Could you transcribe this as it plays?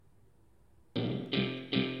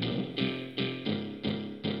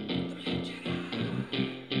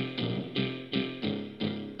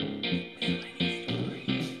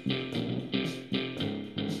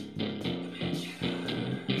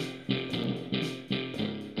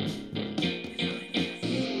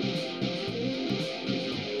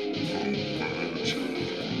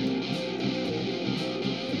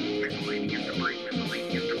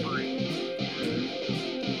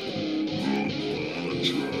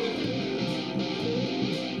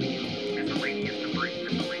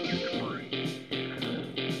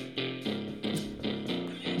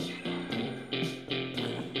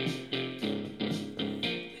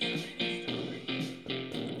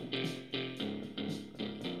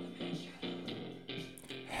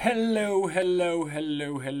Hello.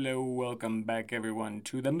 Welcome back, everyone,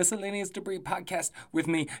 to the Miscellaneous Debris Podcast with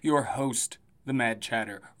me, your host, the Mad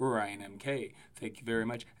Chatter, Ryan MK. Thank you very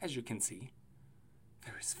much. As you can see,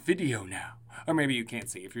 there is video now. Or maybe you can't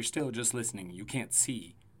see. If you're still just listening, you can't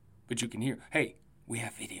see, but you can hear. Hey, we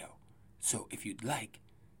have video. So if you'd like,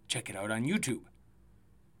 check it out on YouTube.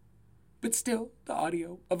 But still, the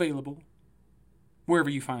audio available wherever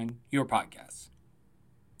you find your podcasts.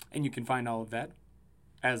 And you can find all of that,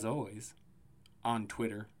 as always, on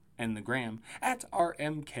Twitter and the gram at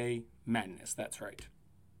RMK Madness. That's right.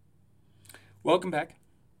 Welcome back.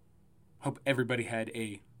 Hope everybody had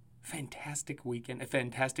a fantastic weekend, a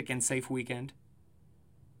fantastic and safe weekend.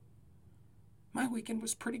 My weekend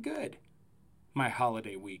was pretty good. My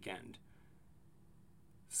holiday weekend.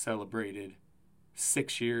 Celebrated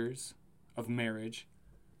 6 years of marriage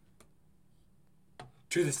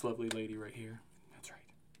to this lovely lady right here. That's right.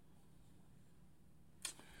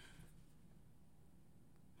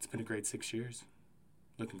 It's been a great 6 years.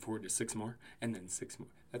 Looking forward to 6 more, and then 6 more.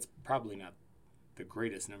 That's probably not the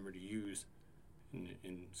greatest number to use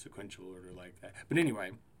in sequential order like that. But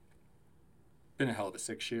anyway, been a hell of a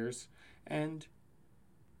 6 years, and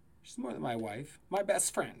she's more than my wife, my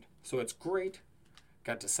best friend. So it's great.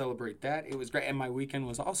 Got to celebrate that. It was great, and my weekend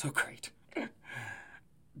was also great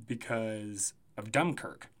because of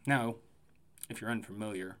Dunkirk. Now, if you're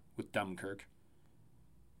unfamiliar with Dunkirk,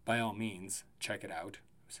 by all means, check it out.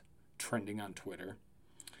 It was trending on Twitter.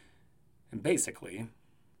 And basically,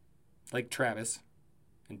 like Travis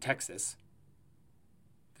in Texas,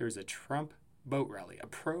 there's a Trump boat rally, a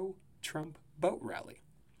pro-Trump boat rally.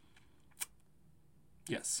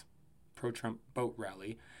 Yes, pro-Trump boat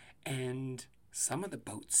rally. And some of the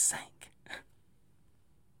boats sank.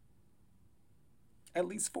 At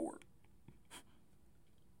least 4.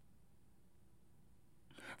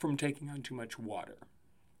 From taking on too much water.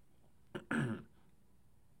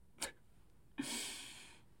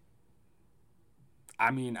 I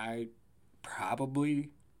mean, I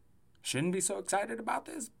probably shouldn't be so excited about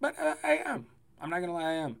this, but I am. I'm not going to lie,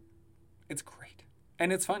 I am. It's great.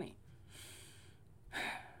 And it's funny.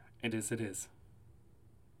 It is.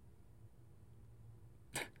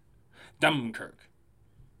 Dunkirk.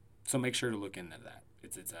 So make sure to look into that.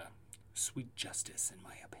 It's a sweet justice, in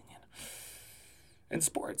my opinion. And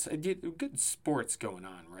sports. Good sports going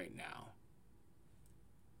on right now.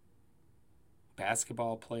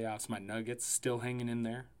 Basketball playoffs. My Nuggets still hanging in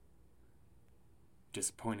there.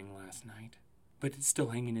 Disappointing last night, but it's still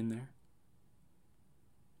hanging in there.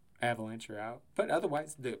 Avalanche are out. But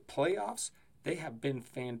otherwise, the playoffs, they have been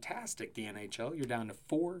fantastic. The NHL, you're down to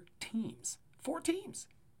 4 teams. 4 teams.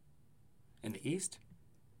 In the East,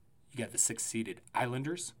 you got the 6th-seeded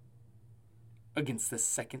Islanders against the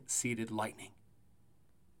 2nd-seeded Lightning.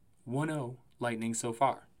 1-0 Lightning so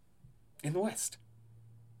far. In the West,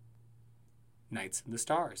 Knights and the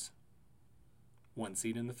Stars. 1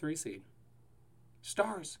 seed and the 3 seed.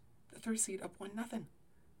 Stars, the 3 seed, up 1-0.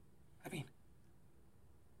 I mean,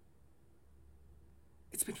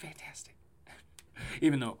 it's been fantastic.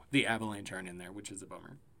 Even though the Avalanche aren't in there, which is a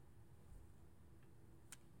bummer.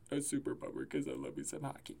 A super bummer because I love me some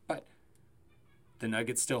hockey. But the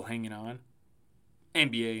Nuggets still hanging on.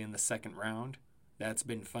 NBA in the 2nd round. That's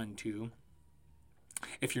been fun too.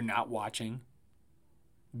 If you're not watching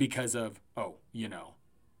because of,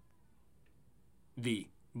 the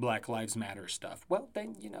Black Lives Matter stuff, well,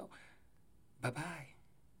 then, bye-bye.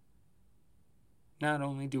 Not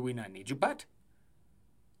only do we not need you, but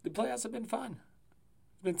the playoffs have been fun.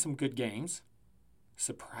 There's been some good games.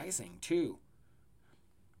 Surprising, too.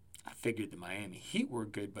 I figured the Miami Heat were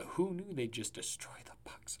good, but who knew they'd just destroy the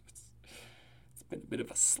Bucks? It's been a bit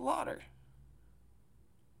of a slaughter.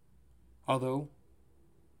 Although,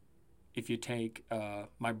 if you take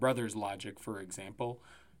my brother's logic, for example,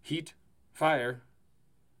 Heat, fire,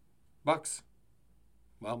 Bucks.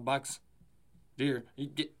 Well, Bucks, dear,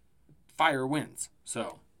 fire wins.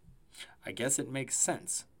 So, I guess it makes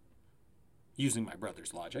sense, using my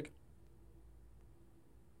brother's logic.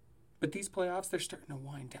 But these playoffs, they're starting to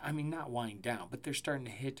wind down. I mean, not wind down, but they're starting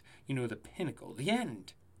to hit, the pinnacle, the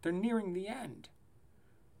end. They're nearing the end.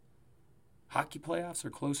 Hockey playoffs are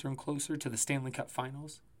closer and closer to the Stanley Cup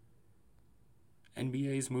Finals.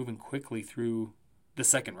 NBA is moving quickly through the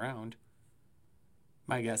 2nd round.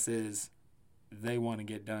 My guess is they want to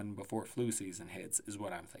get done before flu season hits, is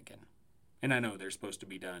what I'm thinking. And I know they're supposed to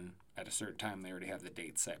be done at a certain time. They already have the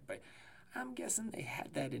date set, but I'm guessing they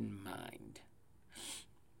had that in mind.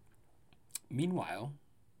 Meanwhile,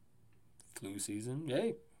 flu season,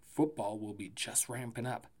 football will be just ramping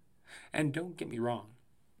up. And don't get me wrong,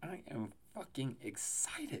 I am fucking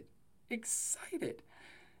excited.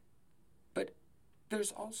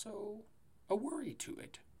 there's also a worry to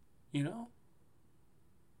it, you know?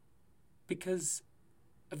 Because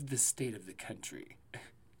of the state of the country,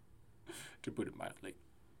 to put it mildly.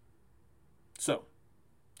 So,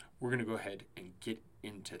 we're going to go ahead and get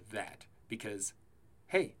into that because,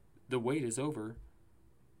 hey, the wait is over.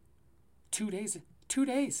 2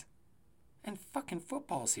 days, and fucking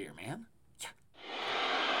football's here, man. Yeah.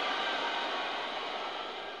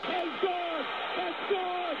 It's good! It's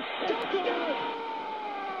good! It's good!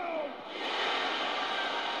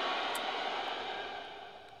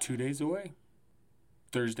 2 days away.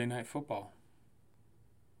 Thursday night football.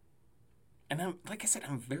 And like I said,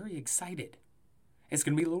 I'm very excited. It's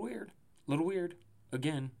going to be a little weird.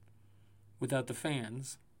 Again, without the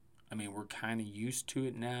fans. I mean, we're kind of used to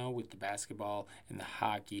it now with the basketball and the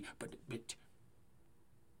hockey, but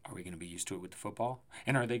are we going to be used to it with the football?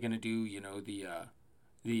 And are they going to do,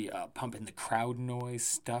 the pumping the crowd noise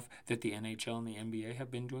stuff that the NHL and the NBA have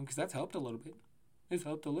been doing? Because that's helped a little bit. It's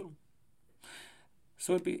helped a little.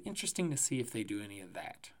 So it'd be interesting to see if they do any of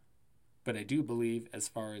that. But I do believe, as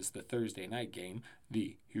far as the Thursday night game,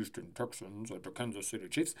 the Houston Texans at the Kansas City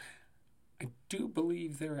Chiefs, I do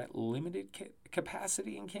believe they're at limited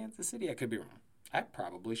capacity in Kansas City. I could be wrong. I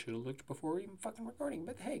probably should have looked before even fucking recording.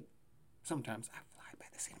 But hey, sometimes I fly by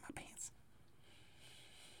the seat of my pants.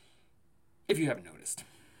 If you haven't noticed.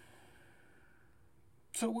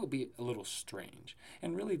 So it will be a little strange.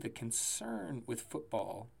 And really the concern with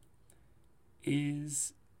football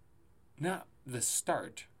is not the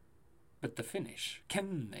start, but the finish.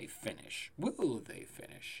 Can they finish? Will they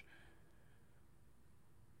finish?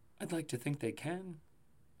 I'd like to think they can.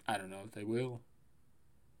 I don't know if they will.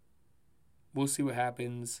 We'll see what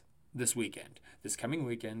happens this weekend. This coming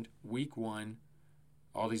weekend, week 1,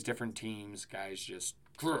 all these different teams, guys just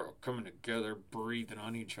coming together, breathing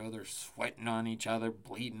on each other, sweating on each other,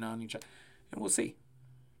 bleeding on each other. And we'll see.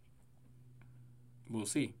 We'll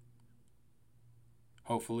see.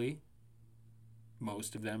 Hopefully,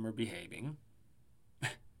 most of them are behaving.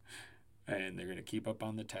 And they're going to keep up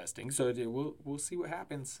on the testing. So we'll see what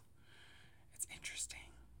happens. It's interesting.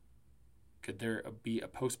 Could there be a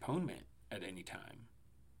postponement at any time?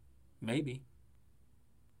 Maybe.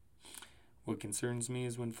 What concerns me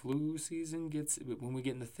is when we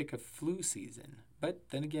get in the thick of flu season. But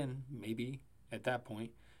then again, maybe at that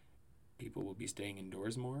point, people will be staying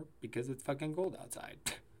indoors more because it's fucking cold outside.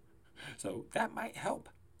 So that might help.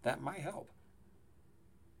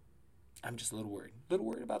 I'm just a little worried. A little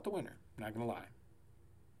worried about the winter. Not going to lie.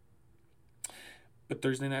 But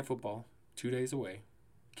Thursday night football, 2 days away,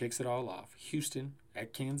 kicks it all off. Houston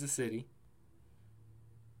at Kansas City.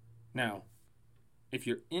 Now, if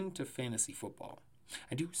you're into fantasy football,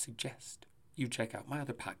 I do suggest you check out my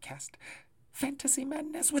other podcast, Fantasy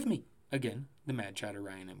Madness with me. Again, the Mad Chatter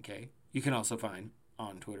Ryan MK. You can also find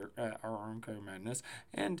on Twitter RMK Madness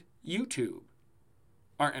and YouTube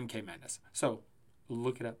RMK Madness. So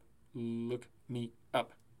look it up. Look me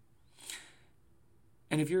up.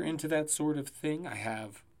 And if you're into that sort of thing, I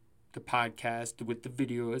have the podcast with the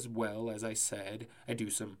video as well. As I said, I do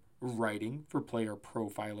some writing for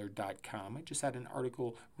playerprofiler.com. I just had an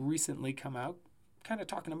article recently come out kind of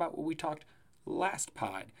talking about what we talked last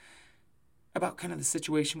pod about kind of the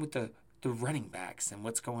situation with the running backs and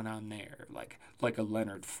what's going on there, like a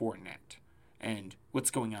Leonard Fournette, and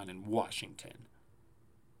what's going on in Washington.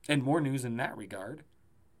 And more news in that regard.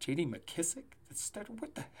 J.D. McKissick, the starter,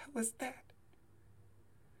 what the hell is that?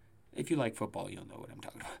 If you like football, you'll know what I'm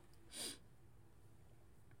talking about.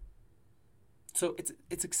 So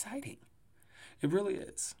it's exciting. It really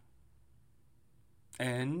is.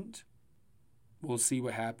 And we'll see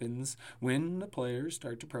what happens when the players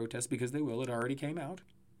start to protest, because they will. It already came out.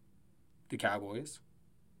 The Cowboys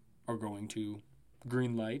are going to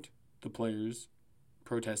green light the players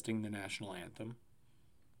protesting the national anthem.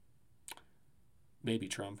 Baby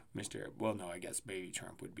Trump, I guess Baby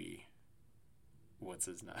Trump would be, what's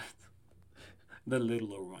his name? The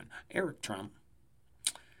littler one. Eric Trump.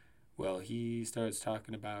 Well, he starts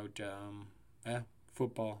talking about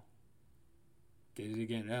football. Did it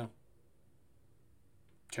again. Yeah.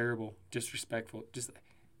 Terrible. Disrespectful. Just,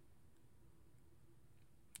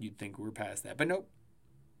 you'd think we're past that. But nope.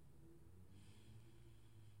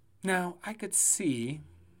 Now, I could see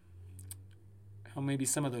how maybe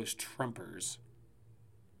some of those Trumpers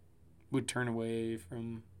would turn away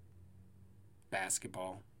from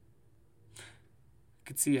basketball. I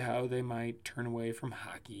could see how they might turn away from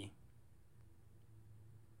hockey.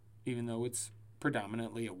 Even though it's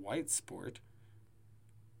predominantly a white sport,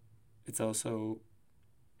 it's also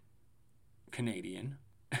Canadian,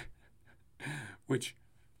 which,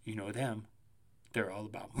 you know them, they're all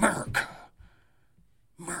about America.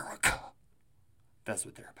 America. That's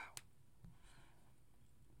what they're about.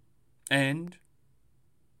 And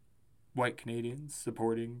white Canadians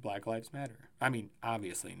supporting Black Lives Matter. I mean,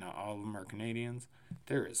 obviously, not all of them are Canadians.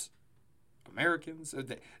 There is Americans.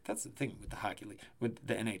 That's the thing with the hockey league, with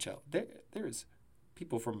the NHL. There's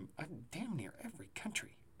people from damn near every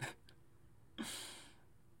country.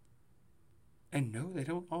 And no, they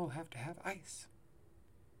don't all have to have ice.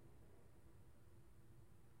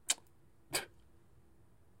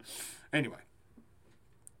 Anyway,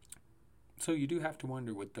 so you do have to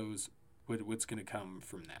wonder what's going to come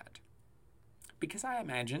from that. Because I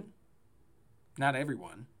imagine not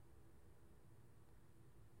everyone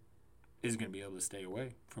is going to be able to stay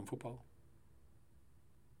away from football.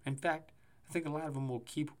 In fact, I think a lot of them will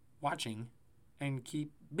keep watching and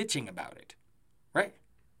keep bitching about it. Right?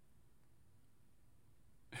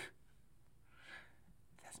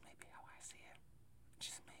 That's maybe how I see it.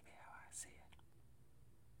 Just maybe how I see it.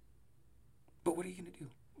 But what are you going to do?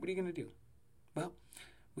 What are you going to do? Well,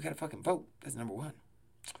 we got to fucking vote. That's number one.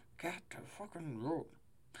 Got to fucking vote.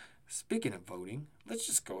 Speaking of voting, let's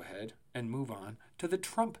just go ahead and move on to the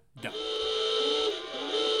Trump dump.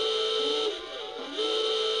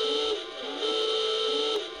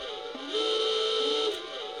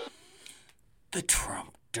 The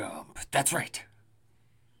Trump dump. That's right.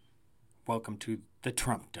 Welcome to the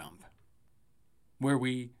Trump dump, where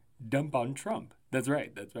we dump on Trump. That's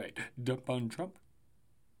right. Dump on Trump.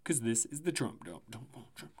 Because this is the Trump dump. Dump on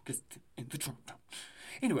Trump. Because it's the Trump dump.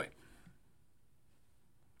 Anyway.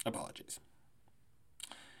 Apologies.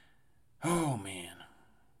 Oh, man.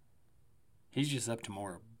 He's just up to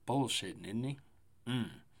more bullshitting, isn't he?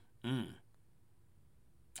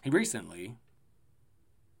 He recently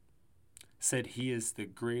said he is the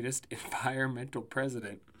greatest environmental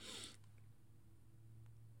president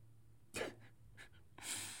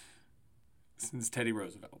since Teddy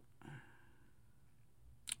Roosevelt.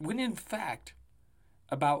 When in fact,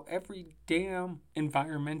 about every damn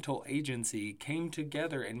environmental agency came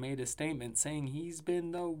together and made a statement saying he's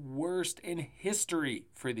been the worst in history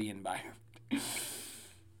for the environment. It's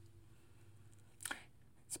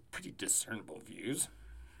pretty discernible views.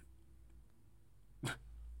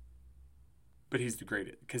 But he's the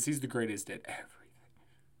greatest, because he's the greatest at everything.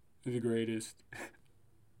 The greatest.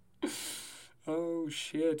 Oh,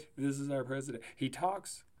 shit. This is our president. He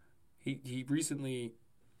talks. He recently,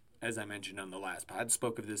 as I mentioned on the last pod,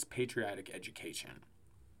 spoke of this patriotic education,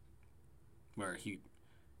 where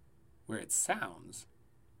it sounds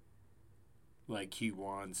like he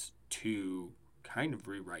wants to kind of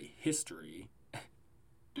rewrite history,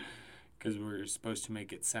 because we're supposed to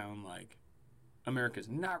make it sound like America's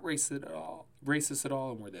not racist at all,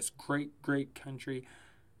 and we're this great, great country.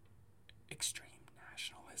 Extreme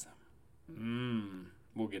nationalism.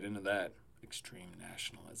 We'll get into that. Extreme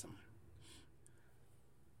nationalism.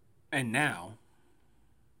 And now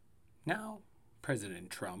President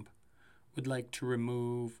Trump would like to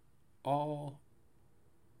remove all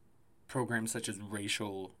programs such as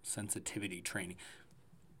racial sensitivity training.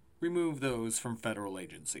 Remove those from federal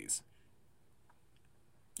agencies.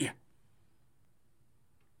 Yeah.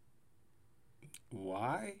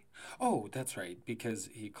 Why? Oh, that's right, because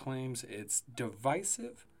he claims it's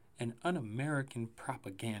divisive and un-American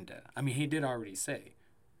propaganda. I mean, he did already say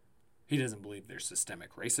he doesn't believe there's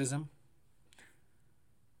systemic racism.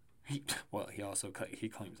 He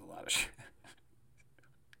claims a lot of shit.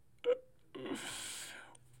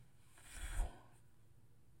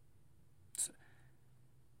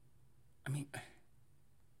 I mean,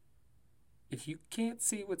 if you can't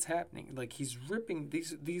see what's happening, like he's ripping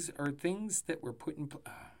these are things that were put in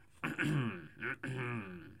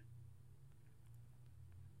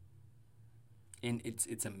and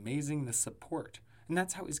it's amazing the support. And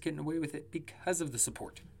that's how he's getting away with it, because of the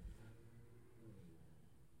support.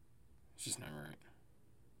 It's just not right.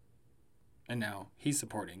 And now he's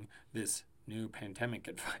supporting this new pandemic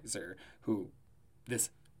advisor this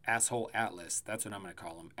asshole Atlas. That's what I'm going to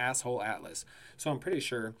call him. Asshole Atlas. So I'm pretty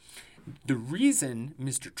sure the reason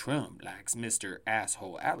Mr. Trump likes Mr.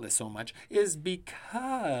 Asshole Atlas so much is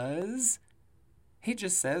because he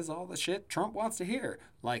just says all the shit Trump wants to hear,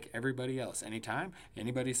 like everybody else. Anytime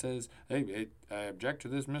anybody says, hey, I object to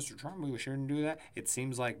this, Mr. Trump, we shouldn't do that, it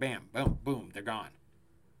seems like bam, boom, boom, they're gone.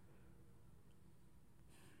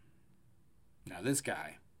 Now this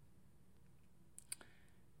guy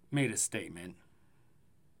made a statement.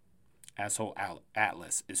 Asshole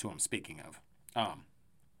Atlas is who I'm speaking of.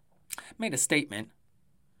 Made a statement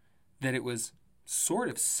that it was sort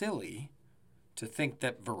of silly to think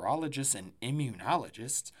that virologists and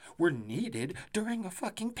immunologists were needed during a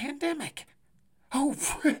fucking pandemic. Oh,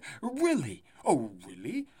 really? Oh,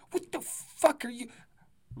 really? What the fuck are you?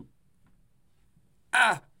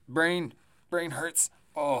 Ah, brain hurts.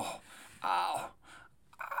 Oh, ow,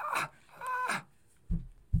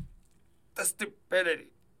 the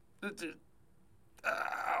stupidity.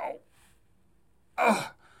 Ow.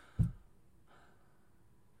 Oh,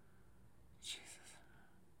 Jesus.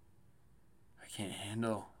 I can't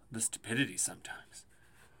handle the stupidity sometimes.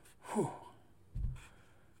 Whew.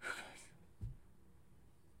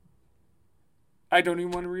 I don't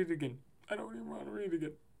even want to read it again. I don't even want to read it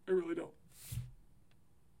again. I really don't.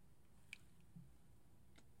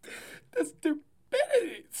 The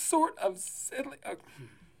stupidity, sort of silly.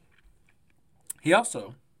 He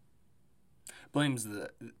also blames the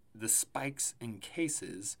spikes in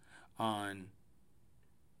cases on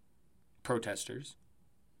protesters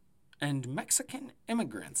and Mexican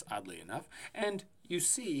immigrants, oddly enough. And you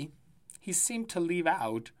see, he seemed to leave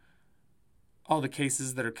out all the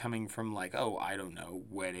cases that are coming from, like, oh, I don't know,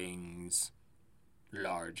 weddings,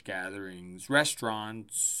 large gatherings,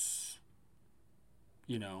 restaurants,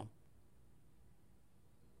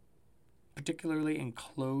 particularly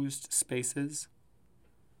enclosed spaces.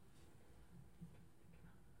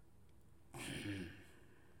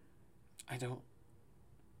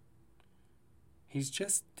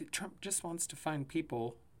 Trump just wants to find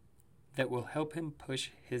people that will help him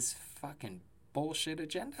push his fucking bullshit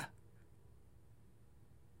agenda.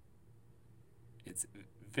 It's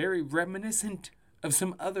very reminiscent of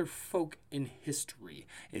some other folk in history,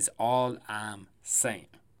 is all I'm saying.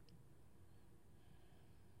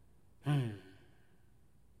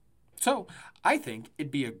 So, I think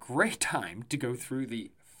it'd be a great time to go through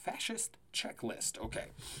the fascist checklist. Okay.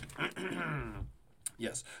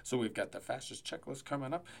 Yes, so we've got the fascist checklist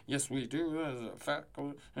coming up. Yes, we do. As a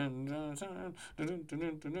faculty.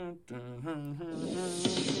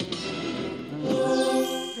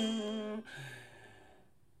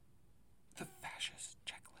 The fascist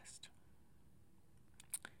checklist.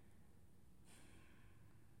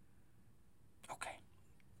 Okay,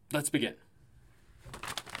 let's begin.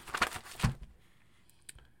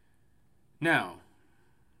 Now,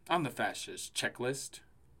 on the fascist checklist,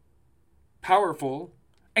 powerful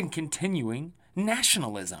and continuing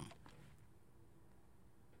nationalism.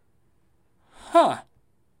 Huh.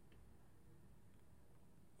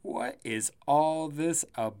 What is all this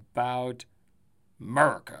about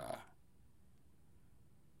America?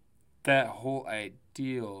 That whole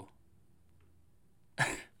ideal.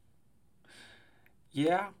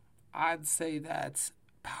 Yeah, I'd say that's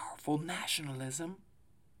powerful nationalism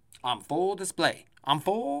on full display. On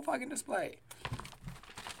full fucking display.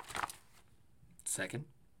 Second,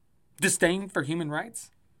 disdain for human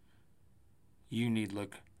rights. You need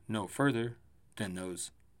look no further than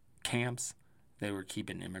those camps they were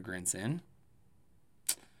keeping immigrants in.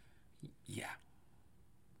 Yeah.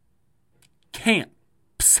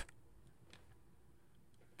 Camps.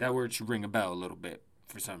 That word should ring a bell a little bit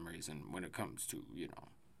for some reason when it comes to, you know.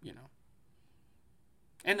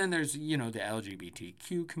 And then there's, the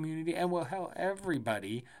LGBTQ community, and well, hell,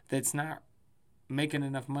 everybody that's not making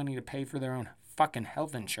enough money to pay for their own fucking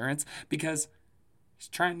health insurance because he's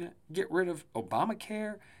trying to get rid of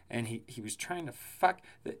Obamacare, and he was trying to fuck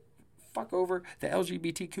over the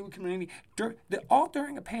LGBTQ community all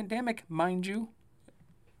during a pandemic, mind you.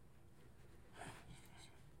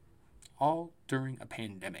 All during a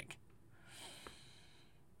pandemic.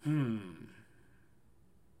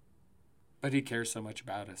 But he cares so much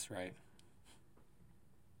about us, right?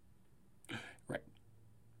 Right.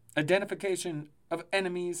 Identification of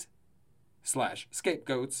enemies /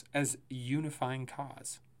 scapegoats as unifying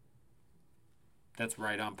cause. That's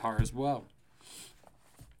right on par as well.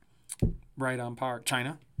 Right on par.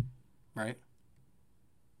 China, right?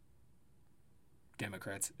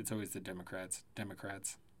 Democrats. It's always the Democrats.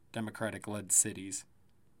 Democratic-led cities.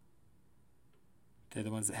 They're the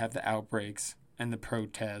ones that have the outbreaks and the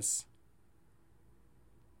protests.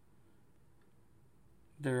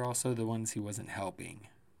 They're also the ones he wasn't helping.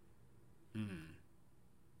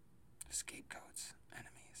 Scapegoats,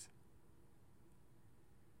 enemies.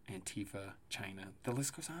 Antifa, China, the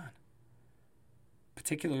list goes on.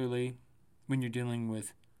 Particularly when you're dealing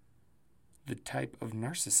with the type of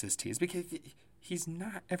narcissist he is, because he's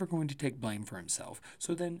not ever going to take blame for himself.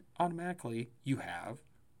 So then automatically you have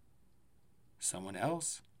someone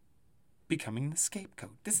else becoming the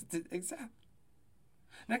scapegoat. This is the exact.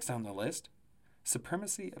 Next on the list,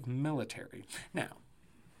 supremacy of military. Now,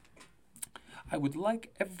 I would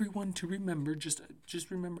like everyone to remember, just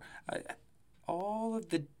remember all of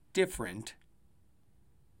the different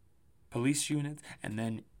police units, and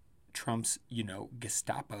then Trump's,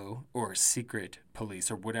 Gestapo or secret police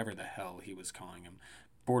or whatever the hell he was calling them,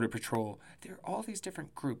 Border Patrol, all these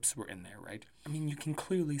different groups were in there, right? I mean, you can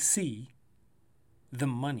clearly see the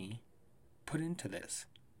money put into this.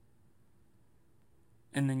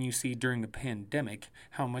 And then you see during the pandemic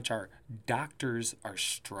how much our doctors are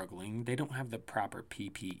struggling. They don't have the proper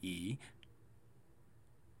PPE.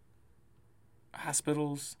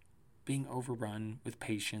 Hospitals being overrun with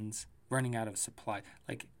patients, running out of supply.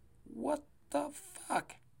 Like, what the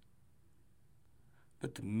fuck?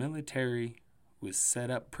 But the military was set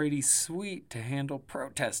up pretty sweet to handle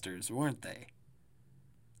protesters, weren't they?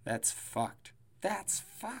 That's fucked. That's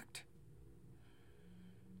fucked.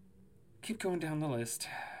 Keep going down the list.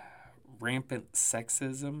 Rampant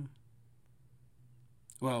sexism.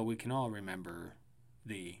 Well, we can all remember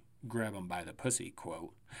the grab 'em by the pussy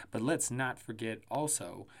quote. But let's not forget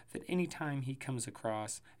also that anytime he comes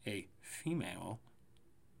across a female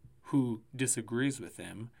who disagrees with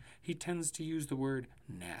him, he tends to use the word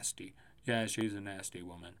nasty. Yeah, she's a nasty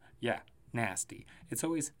woman. Yeah, nasty. It's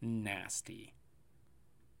always nasty.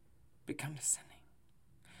 But condescending.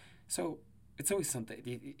 So, it's always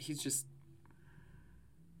something. He's just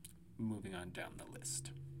moving on down the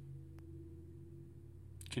list.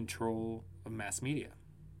 Control of mass media.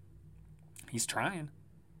 He's trying.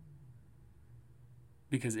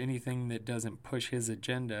 Because anything that doesn't push his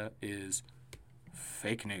agenda is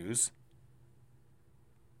fake news.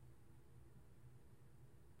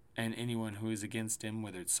 And anyone who is against him,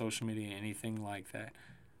 whether it's social media, anything like that,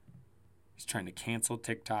 he's trying to cancel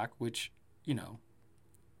TikTok, which,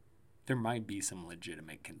 there might be some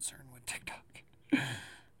legitimate concern with TikTok.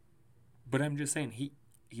 But I'm just saying,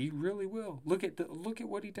 he really will. Look at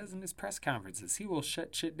what he does in his press conferences. He will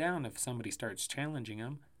shut shit down if somebody starts challenging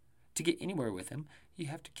him. To get anywhere with him, you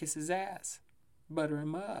have to kiss his ass, butter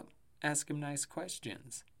him up, ask him nice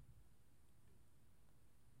questions.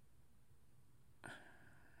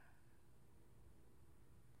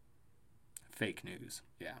 Fake news,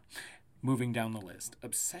 yeah. Moving down the list.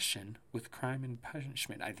 Obsession with crime and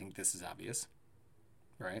punishment. I think this is obvious,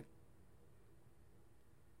 right?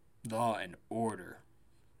 Law and order.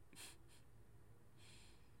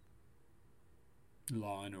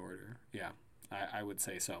 Law and order, yeah. I would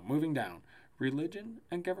say so. Moving down. Religion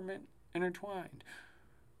and government intertwined.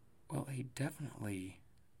 Well, he definitely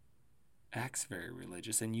acts very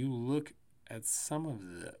religious. And you look at some of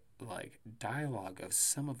the dialogue of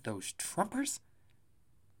some of those Trumpers,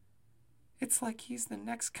 it's like he's the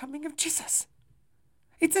next coming of Jesus.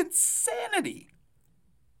 It's insanity.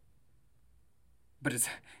 But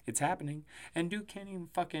it's happening. And dude can't even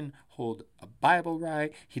fucking hold a Bible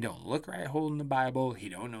right. He don't look right holding the Bible. He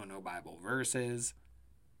don't know no Bible verses.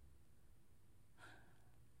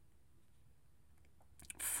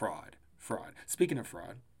 Fraud. Speaking of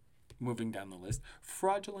fraud, moving down the list,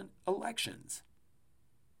 fraudulent elections.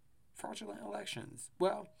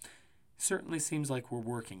 Well, certainly seems like we're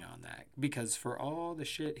working on that. Because for all the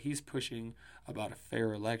shit he's pushing about a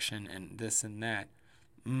fair election and this and that,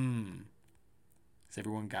 has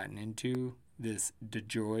everyone gotten into this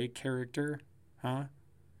DeJoy character? Huh?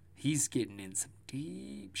 He's getting in some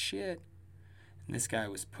deep shit. And this guy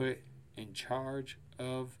was put in charge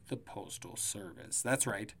of the Postal Service. That's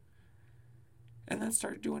right. And then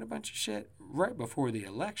started doing a bunch of shit right before the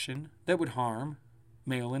election that would harm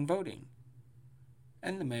mail-in voting.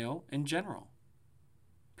 And the mail in general.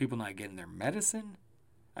 People not getting their medicine.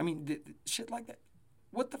 I mean, shit like that.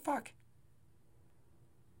 What the fuck?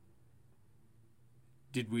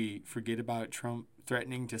 Did we forget about Trump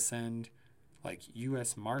threatening to send,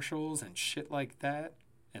 U.S. Marshals and shit like that?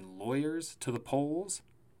 And lawyers to the polls?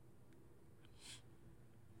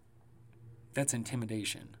 That's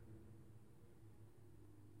intimidation.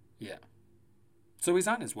 Yeah. So he's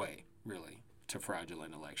on his way, really, to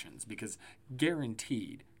fraudulent elections. Because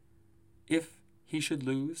guaranteed, if he should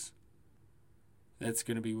lose, that's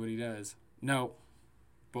going to be what he does. No.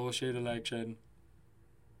 Bullshit election.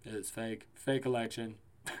 It's fake. Fake election.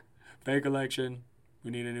 Fake election. We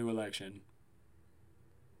need a new election.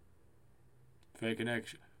 Fake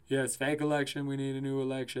election. Yes, fake election. We need a new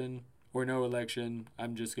election. Or no election.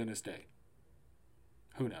 I'm just going to stay.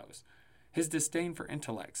 Who knows? His disdain for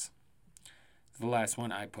intellects. The last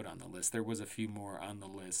one I put on the list. There was a few more on the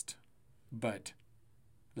list. But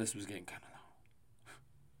this was getting kind of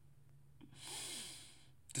long.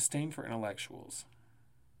 Disdain for intellectuals.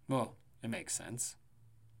 Well, it makes sense.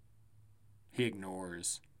 He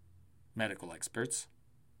ignores medical experts.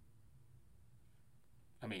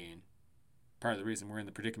 I mean, part of the reason we're in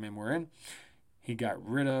the predicament we're in, he got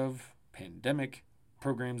rid of pandemic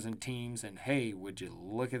programs and teams, and hey, would you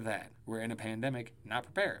look at that? We're in a pandemic, not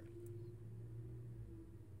prepared.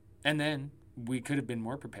 And then we could have been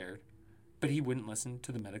more prepared, but he wouldn't listen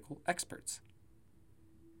to the medical experts.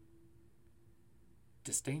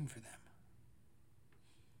 Disdain for them.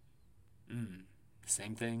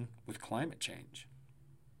 Same thing with climate change.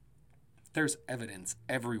 There's evidence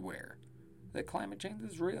everywhere that climate change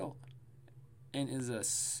is real and is a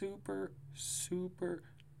super, super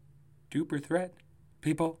duper threat.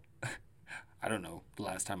 People, I don't know the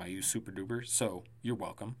last time I used super duper, so you're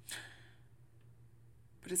welcome.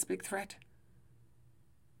 But it's a big threat.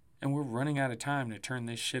 And we're running out of time to turn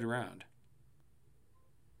this shit around.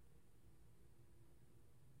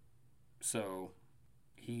 So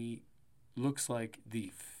he looks like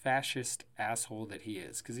the fascist asshole that he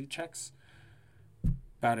is, because he checks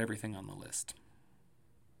about everything on the list.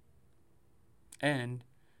 And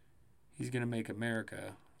he's going to make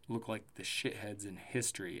America look like the shitheads in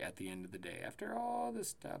history at the end of the day. After all the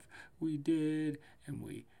stuff we did and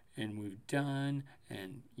we've done,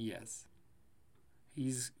 and yes,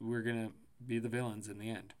 we're going to be the villains in the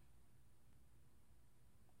end.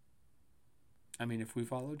 I mean, if we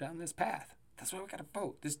follow down this path, that's why we got to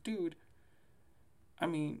vote. This dude, I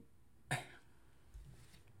mean,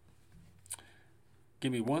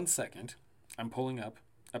 give me 1 second. I'm pulling up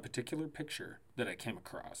a particular picture that I came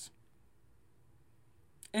across.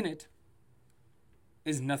 In it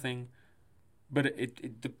is nothing, but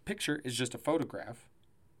the picture is just a photograph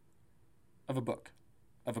of a book,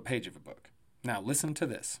 of a page of a book. Now, listen to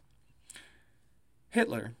this.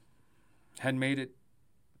 Hitler had made it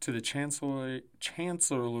to the chancellery.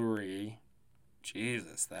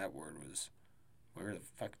 Jesus, that word was, where the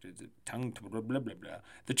fuck did it, tongue, blah, blah, blah, blah.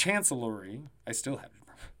 The chancellery, I still have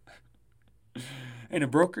it. In a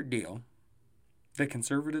brokered deal that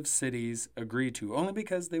conservative cities agreed to only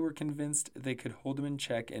because they were convinced they could hold him in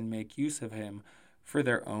check and make use of him for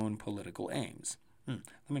their own political aims. Let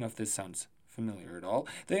me know if this sounds familiar at all.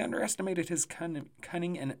 They underestimated his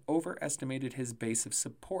cunning and overestimated his base of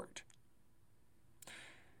support,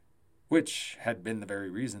 which had been the very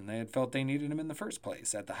reason they had felt they needed him in the first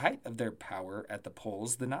place. At the height of their power at the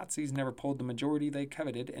polls, the Nazis never polled the majority they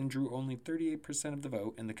coveted and drew only 38% of the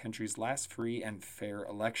vote in the country's last free and fair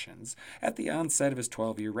elections at the onset of his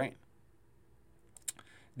 12-year reign.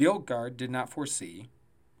 The old guard did not foresee,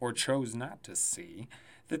 or chose not to see,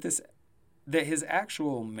 that his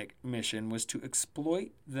actual mission was to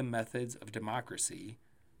exploit the methods of democracy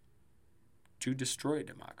to destroy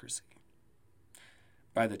democracy.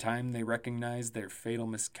 By the time they recognized their fatal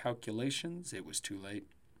miscalculations, it was too late.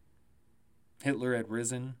 Hitler had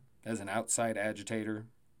risen as an outside agitator,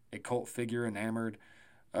 a cult figure enamored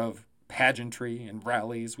of pageantry and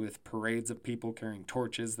rallies with parades of people carrying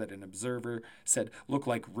torches that an observer said looked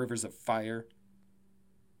like rivers of fire.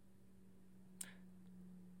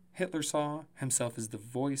 Hitler saw himself as the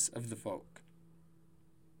voice of the folk,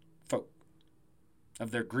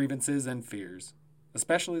 of their grievances and fears,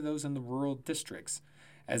 especially those in the rural districts,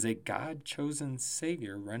 as a God-chosen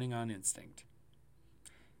savior running on instinct.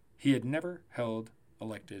 He had never held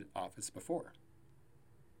elected office before.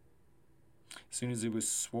 As soon as he was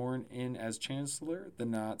sworn in as chancellor, the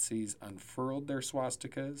Nazis unfurled their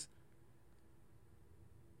swastikas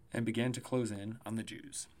and began to close in on the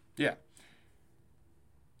Jews. Yeah.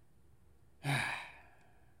 I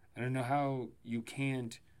don't know how you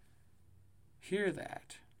can't hear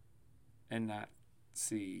that and not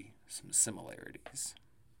see some similarities.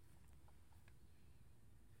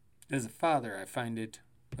 As a father, I find it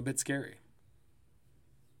a bit scary.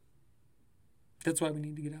 That's why we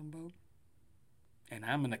need to get out and vote. And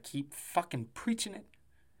I'm going to keep fucking preaching it.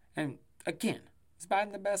 And again, is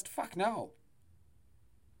Biden the best? Fuck no.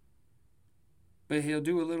 But he'll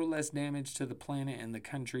do a little less damage to the planet and the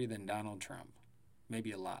country than Donald Trump.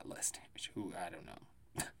 Maybe a lot less damage. Ooh, I don't know.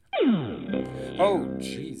 Oh,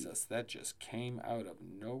 Jesus, that just came out of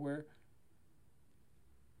nowhere.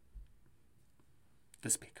 The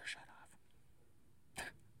speaker shut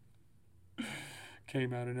off.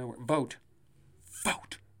 Came out of nowhere. Vote.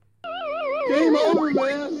 Vote. Game over,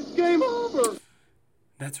 man. It's game over.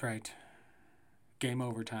 That's right. Game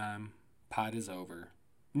over time. Pod is over.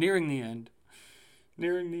 Nearing the end.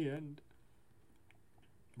 Nearing the end.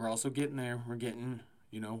 We're also getting there. We're getting,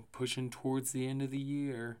 pushing towards the end of the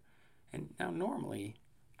year. And now normally,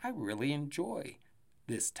 I really enjoy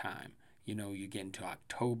this time. You get into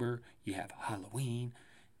October, you have Halloween,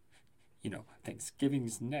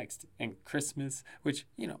 Thanksgiving's next, and Christmas, which,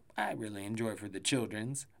 I really enjoy for the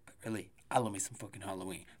children's, but really, I love me some fucking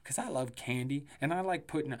Halloween, because I love candy, and I like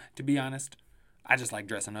to be honest, I just like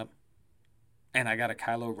dressing up, and I got a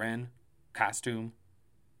Kylo Ren costume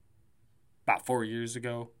about 4 years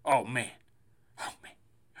ago. Oh, man.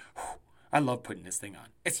 I love putting this thing on.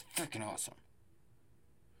 It's freaking awesome.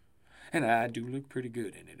 And I do look pretty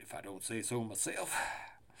good in it, if I don't say so myself.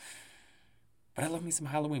 But I love me some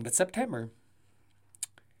Halloween. But September,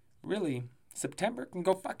 really, September can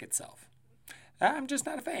go fuck itself. I'm just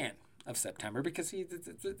not a fan of September because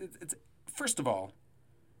it's first of all,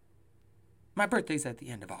 my birthday's at the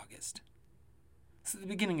end of August. So the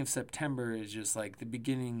beginning of September is just like the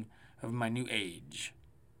beginning of my new age,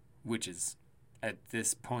 which is, at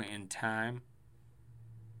this point in time,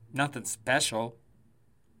 nothing special,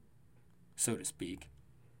 so to speak.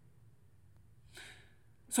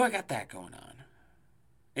 So I got that going on.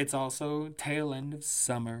 It's also tail end of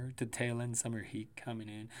summer to tail end summer heat coming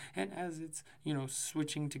in. And as it's,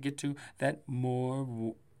 switching to get to that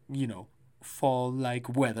more,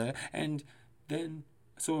 fall-like weather. And then,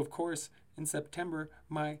 so of course, in September,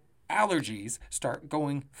 my allergies start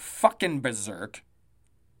going fucking berserk.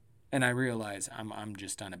 And I realize I'm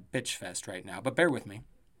just on a bitch fest right now, but bear with me.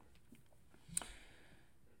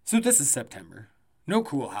 So this is September. No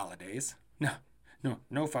cool holidays. No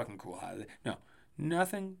fucking cool holiday. No,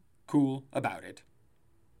 nothing cool about it.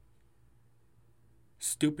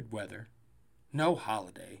 Stupid weather. No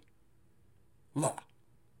holiday. Law.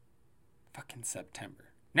 Fucking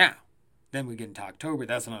September. Now, then we get into October.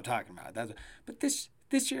 That's what I'm talking about. But this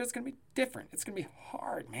year it's going to be different. It's going to be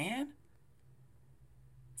hard, man.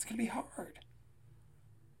 It's going to be hard.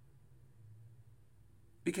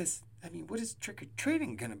 Because, what is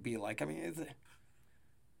trick-or-treating going to be like? If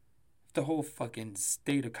the whole fucking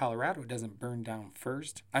state of Colorado doesn't burn down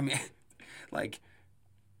first.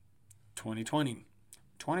 2020.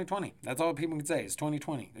 2020. That's all people can say is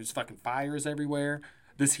 2020. There's fucking fires everywhere.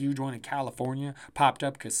 This huge one in California popped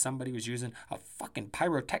up because somebody was using a fucking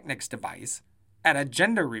pyrotechnics device at a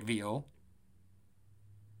gender reveal.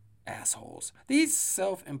 Assholes. These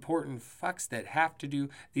self-important fucks that have to do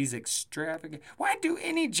these extravagant... Why do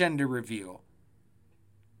any gender reveal?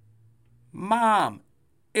 Mom,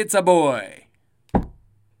 it's a boy.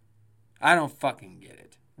 I don't fucking get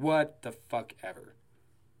it. What the fuck ever.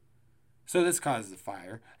 So this causes a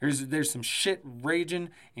fire. There's some shit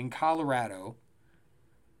raging in Colorado.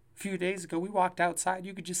 A few days ago, we walked outside.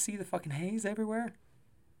 You could just see the fucking haze everywhere.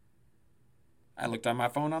 I looked on my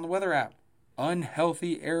phone on the weather app.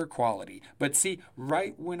 Unhealthy air quality. But see,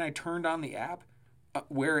 right when I turned on the app,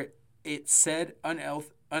 where it said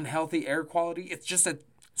unhealthy air quality, it's just a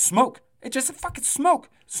smoke. It's just a fucking smoke.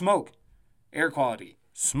 Smoke. Air quality.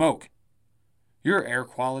 Smoke. Your air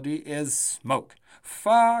quality is smoke.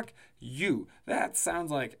 Fuck you. That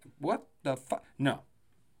sounds like, what the fuck? No.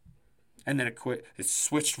 And then it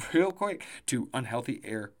switched real quick to unhealthy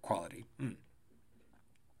air quality.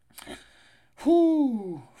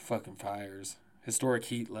 Whoo, fucking fires, historic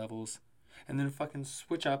heat levels, and then fucking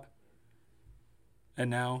switch up.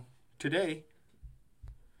 And now, today,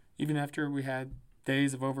 even after we had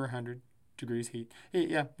days of over 100 degrees heat,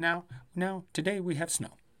 now, today we have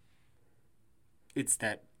snow. It's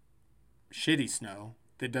that shitty snow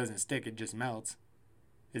that doesn't stick, it just melts.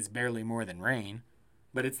 It's barely more than rain,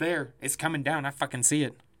 but it's there. It's coming down. I fucking see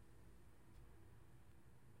it.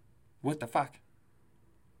 What the fuck?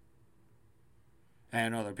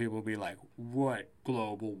 And other people will be like, what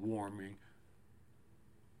global warming?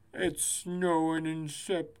 It's snowing in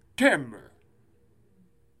September.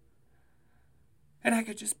 And I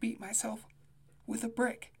could just beat myself with a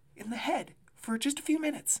brick in the head for just a few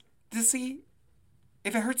minutes to see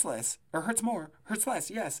if it hurts less or hurts more, hurts less,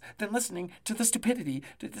 yes, than listening to the stupidity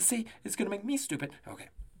to see it's going to make me stupid. Okay.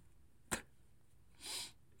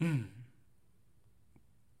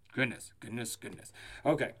 Goodness.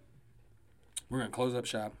 Okay. We're going to close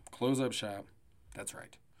up shop. That's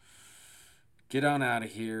right. Get on out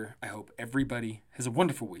of here. I hope everybody has a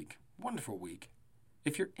wonderful week.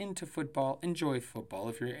 If you're into football, enjoy football.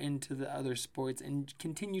 If you're into the other sports, and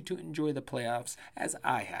continue to enjoy the playoffs as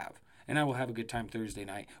I have. And I will have a good time Thursday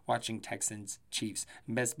night watching Texans Chiefs.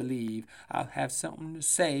 Best believe I'll have something to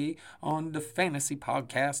say on the fantasy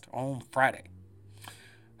podcast on Friday.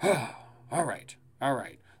 All right.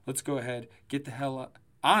 Let's go ahead. Get the hell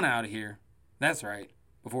on out of here. That's right.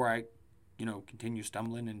 Before I, continue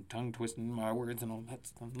stumbling and tongue twisting my words and all that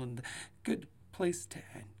stuff. Good place to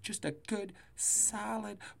end. Just a good,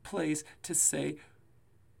 solid place to say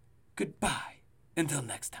goodbye until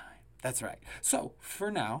next time. That's right. So,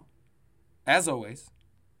 for now, as always,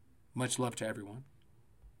 much love to everyone.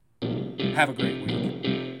 Have a great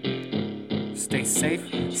week. Stay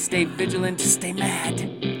safe, stay vigilant, stay mad.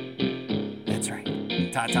 That's right.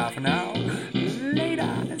 Ta-ta for now.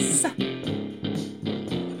 Laters.